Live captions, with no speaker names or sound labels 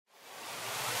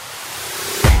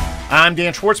I'm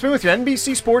Dan Schwartzman with your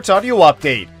NBC Sports Audio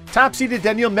Update. Top-seeded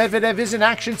Daniil Medvedev is in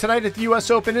action tonight at the U.S.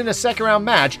 Open in a second-round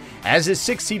match, as is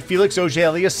 6th-seed Felix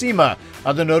Auger-Aliassime.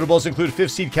 Other notables include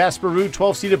 5th-seed Casper Ruud,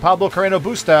 12th-seeded Pablo Carreno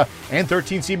Busta, and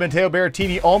 13th-seed Matteo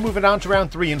Berrettini, all moving on to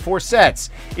round 3 in 4 sets.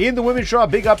 In the women's draw, a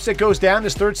big upset goes down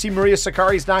as 3rd-seed Maria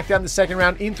Sakkari is knocked out in the second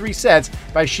round in 3 sets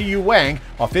by Shiyu Wang,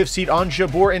 while 5th-seed Ons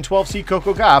Jabeur and 12th-seed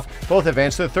Coco Gauff both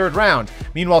advance to the 3rd round.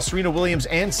 Meanwhile, Serena Williams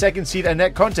and 2nd-seed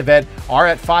Anett Kontaveit are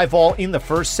at 5-all in the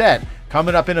first set.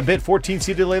 Coming up in a bit,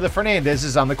 14th-seeded Leylah Fernandez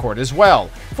is on the court as well.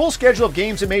 Full schedule of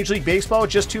games in Major League Baseball with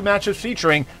just 2 matchups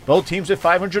featuring both teams with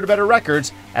 500 or better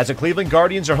records, as the Cleveland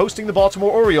Guardians are hosting the Baltimore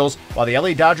Orioles, while the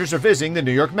LA Dodgers are visiting the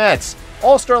New York Mets.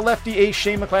 All-star lefty ace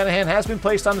Shane McClanahan has been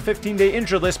placed on the 15-day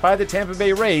injured list by the Tampa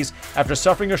Bay Rays after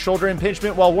suffering a shoulder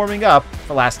impingement while warming up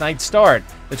for last night's start.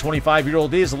 The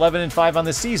 25-year-old is 11-5 on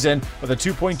the season with a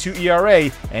 2.2 ERA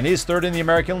and is 3rd in the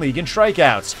American League in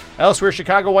strikeouts. Elsewhere,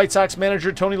 Chicago White Sox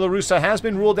manager Tony La Russa has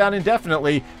been ruled out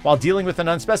indefinitely while dealing with an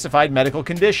unspecified medical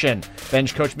condition.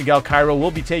 Bench coach Miguel Cairo will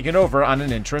be taken over on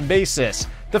an interim basis.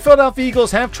 The Philadelphia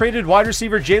Eagles have traded wide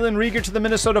receiver Jalen Reagor to the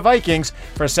Minnesota Vikings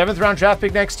for a 7th-round draft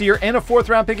pick next year and a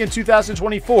 4th-round pick in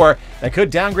 2024 that could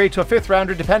downgrade to a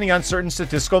 5th-rounder depending on certain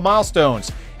statistical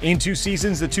milestones. In 2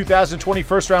 seasons, the 2020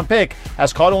 first-round pick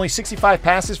has caught only 65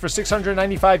 passes for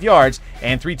 695 yards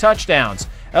and 3 touchdowns.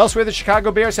 Elsewhere, the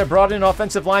Chicago Bears have brought in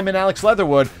offensive lineman Alex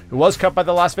Leatherwood, who was cut by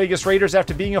the Las Vegas Raiders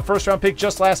after being a first-round pick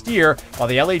just last year, while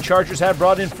the LA Chargers have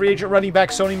brought in free agent running back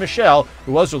Sony Michel,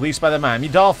 who was released by the Miami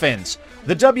Dolphins.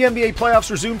 The WNBA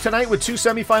playoffs resume tonight with 2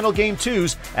 semifinal Game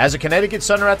 2s as the Connecticut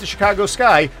Sun are at the Chicago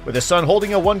Sky, with the Sun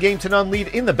holding a 1-game-to-none lead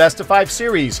in the best-of-5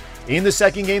 series. In the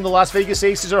second game, the Las Vegas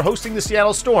Aces are hosting the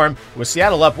Seattle Storm, with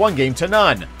Seattle up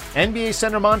 1-game-to-none. NBA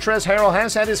center Montrezl Harrell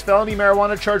has had his felony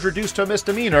marijuana charge reduced to a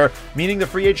misdemeanor, meaning the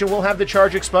free agent will have the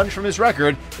charge expunged from his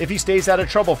record if he stays out of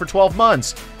trouble for 12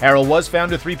 months. Harrell was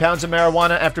found with 3 pounds of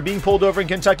marijuana after being pulled over in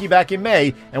Kentucky back in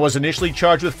May and was initially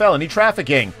charged with felony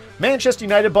trafficking. Manchester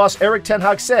United boss Erik ten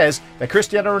Hag says that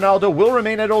Cristiano Ronaldo will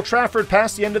remain at Old Trafford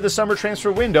past the end of the summer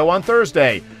transfer window on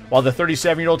Thursday. While the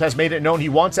 37-year-old has made it known he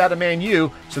wants out of Man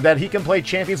U so that he can play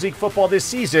Champions League football this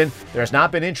season, there has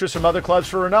not been interest from other clubs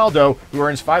for Ronaldo, who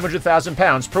earns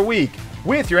 £500,000 per week.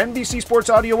 With your NBC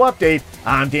Sports Audio Update,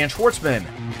 I'm Dan Schwartzman.